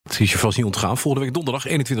Het is je vast niet ontgaan. Volgende week donderdag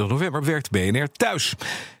 21 november werkt BNR thuis.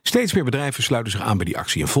 Steeds meer bedrijven sluiten zich aan bij die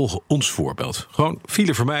actie en volgen ons voorbeeld. Gewoon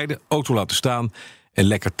file vermijden, auto laten staan en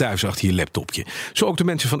lekker thuis achter je laptopje. Zo ook de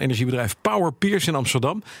mensen van energiebedrijf Power Peers in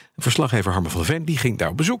Amsterdam. Verslaggever Harmen van der Ven die ging daar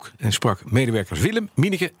op bezoek en sprak medewerkers Willem,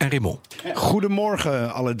 Mieneke en Raymond.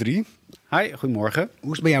 Goedemorgen alle drie. Hi, goedemorgen. Hoe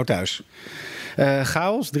is het bij jou thuis?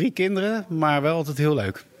 Chaos, 3 kinderen, maar wel altijd heel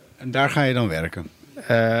leuk. En daar ga je dan werken?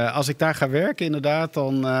 Als ik daar ga werken inderdaad,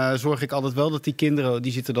 dan zorg ik altijd wel dat die kinderen,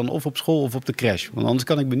 die zitten dan of op school of op de crash. Want anders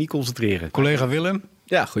kan ik me niet concentreren. Collega Willem,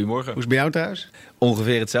 Ja, goedemorgen. hoe is het bij jou thuis?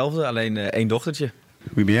 Ongeveer hetzelfde, alleen 1 dochtertje.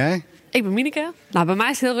 Wie ben jij? Ik ben Mieneke. Nou, bij mij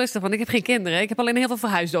is het heel rustig, want ik heb geen kinderen. Ik heb alleen heel veel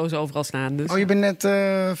verhuisdozen overal staan. Dus. Oh, je bent net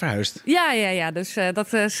verhuisd. Ja. Dus dat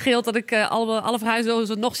scheelt dat ik alle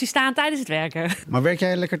verhuisdozen nog zie staan tijdens het werken. Maar werk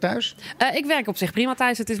jij lekker thuis? Ik werk op zich prima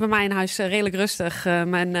thuis. Het is bij mij in huis redelijk rustig.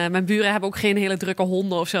 Mijn buren hebben ook geen hele drukke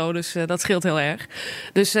honden of zo. Dus dat scheelt heel erg.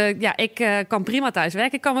 Dus ik kan prima thuis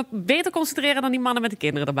werken. Ik kan me beter concentreren dan die mannen met de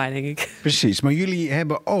kinderen erbij, denk ik. Precies, maar jullie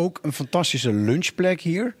hebben ook een fantastische lunchplek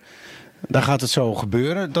hier. Daar gaat het zo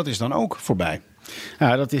gebeuren. Dat is dan ook voorbij.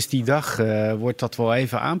 Ja, dat is die dag, wordt dat wel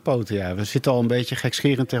even aanpoten. Ja. We zitten al een beetje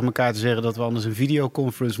gekscherend tegen elkaar te zeggen dat we anders een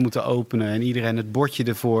videoconference moeten openen. En iedereen het bordje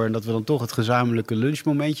ervoor. En dat we dan toch het gezamenlijke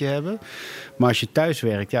lunchmomentje hebben. Maar als je thuis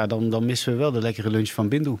werkt, ja, dan missen we wel de lekkere lunch van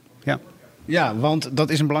Bindu. Ja. Ja, want dat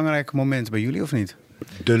is een belangrijk moment bij jullie, of niet?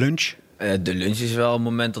 De lunch. De lunch is wel een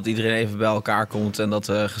moment dat iedereen even bij elkaar komt en dat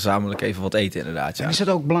we gezamenlijk even wat eten inderdaad. Ja. En is dat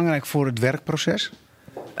ook belangrijk voor het werkproces?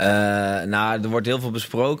 Er wordt heel veel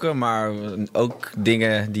besproken, maar ook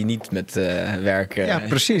dingen die niet met werken. Ja,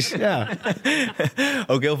 precies. Ja.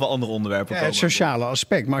 Ook heel veel andere onderwerpen Ja, komen. het sociale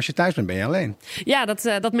aspect. Maar als je thuis bent, ben je alleen. Ja,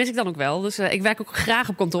 dat mis ik dan ook wel. Dus ik werk ook graag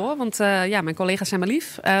op kantoor, want mijn collega's zijn me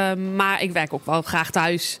lief. Maar ik werk ook wel graag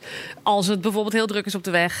thuis. Als het bijvoorbeeld heel druk is op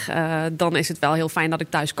de weg, dan is het wel heel fijn dat ik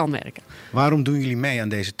thuis kan werken. Waarom doen jullie mee aan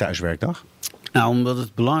deze thuiswerkdag? Nou, omdat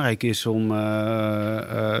het belangrijk is om...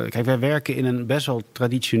 kijk, wij werken in een best wel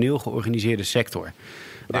traditioneel georganiseerde sector.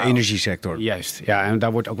 De energiesector. Juist, ja. En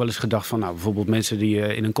daar wordt ook wel eens gedacht van... nou, bijvoorbeeld mensen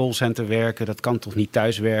die in een callcenter werken... dat kan toch niet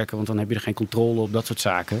thuis werken, want dan heb je er geen controle op, dat soort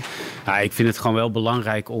zaken. Nou, ik vind het gewoon wel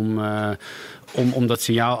belangrijk om dat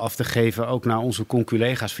signaal af te geven... ook naar onze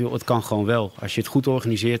conculega's. Het kan gewoon wel. Als je het goed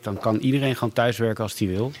organiseert, dan kan iedereen gewoon thuiswerken als hij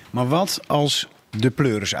wil. Maar wat als de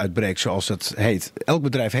pleuris uitbreekt, zoals het heet? Elk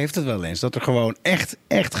bedrijf heeft het wel eens. Dat er gewoon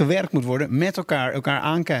echt gewerkt moet worden. Met elkaar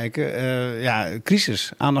aankijken.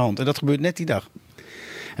 Crisis aan de hand. En dat gebeurt net die dag.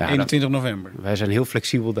 Ja, 21 november. Wij zijn heel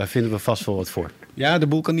flexibel, daar vinden we vast wel wat voor. Ja, de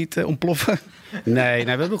boel kan niet ontploffen. Nee, we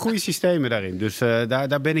hebben goede systemen daarin. Dus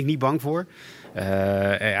daar ben ik niet bang voor.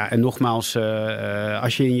 En nogmaals,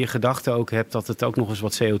 als je in je gedachten ook hebt dat het ook nog eens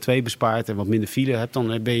wat CO2 bespaart en wat minder file hebt,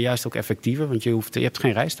 dan ben je juist ook effectiever, want je hebt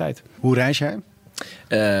geen reistijd. Hoe reis jij?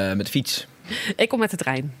 Met de fiets. Ik kom met de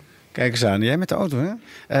trein. Kijk eens aan, jij met de auto,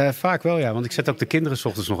 hè? Vaak wel, ja, want ik zet ook de kinderen 's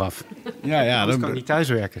ochtends nog af. Ja, Dan kan ik niet thuis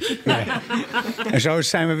werken. Nee. En zo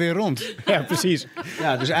zijn we weer rond. Ja, precies.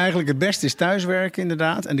 Ja, dus eigenlijk het beste is thuiswerken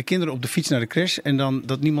inderdaad. En de kinderen op de fiets naar de crash. En dan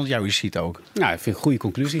dat niemand jou eens ziet ook. Nou, ik vind een goede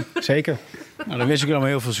conclusie. Zeker. Nou, dan wens ik je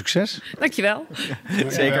allemaal heel veel succes. Dankjewel.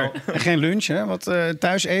 Zeker. En geen lunch, hè? Wat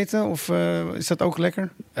thuis eten? Of is dat ook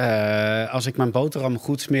lekker? Als ik mijn boterham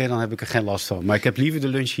goed smeer, dan heb ik er geen last van. Maar ik heb liever de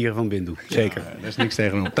lunch hier van Bindu. Zeker. Daar is niks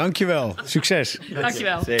tegenop. Dankjewel. Succes.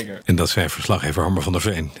 Dankjewel. Zeker. En dat zei verslaggever Harmen van der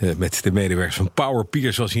Veen. Met de medewerkers van Power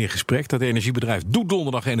Peers was hij in gesprek. Dat energiebedrijf doet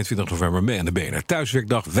donderdag 21 november mee aan de BNR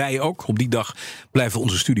Thuiswerkdag. Wij ook. Op die dag blijven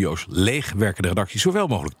onze studio's leeg. Werken de redacties zowel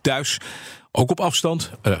mogelijk thuis. Ook op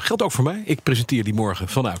afstand. Geldt ook voor mij. Ik presenteer die morgen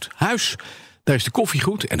vanuit huis. Daar is de koffie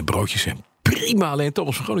goed en de broodjes zijn prima. Alleen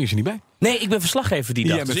Thomas van Groningen is er niet bij. Nee, ik ben verslaggever die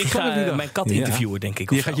dag. Jij bent Dus ik verslaggever die ga dag. mijn kat interviewen, denk ik.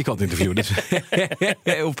 Je gaat je kat interviewen. Dus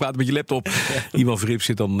of praten met je laptop. Iwan Verrips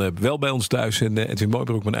zit dan wel bij ons thuis. En Edwin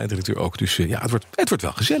Mooibroek, mijn eindredacteur, ook. Dus het wordt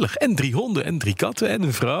wel gezellig. En 3 honden en 3 katten en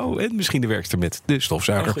een vrouw. En misschien de werkster met de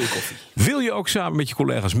stofzuiger. En goede koffie. Wil je ook samen met je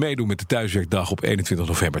collega's meedoen met de thuiswerkdag op 21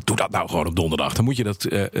 november? Doe dat nou gewoon op donderdag. Dan moet je dat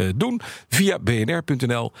doen via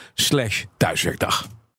bnr.nl/thuiswerkdag.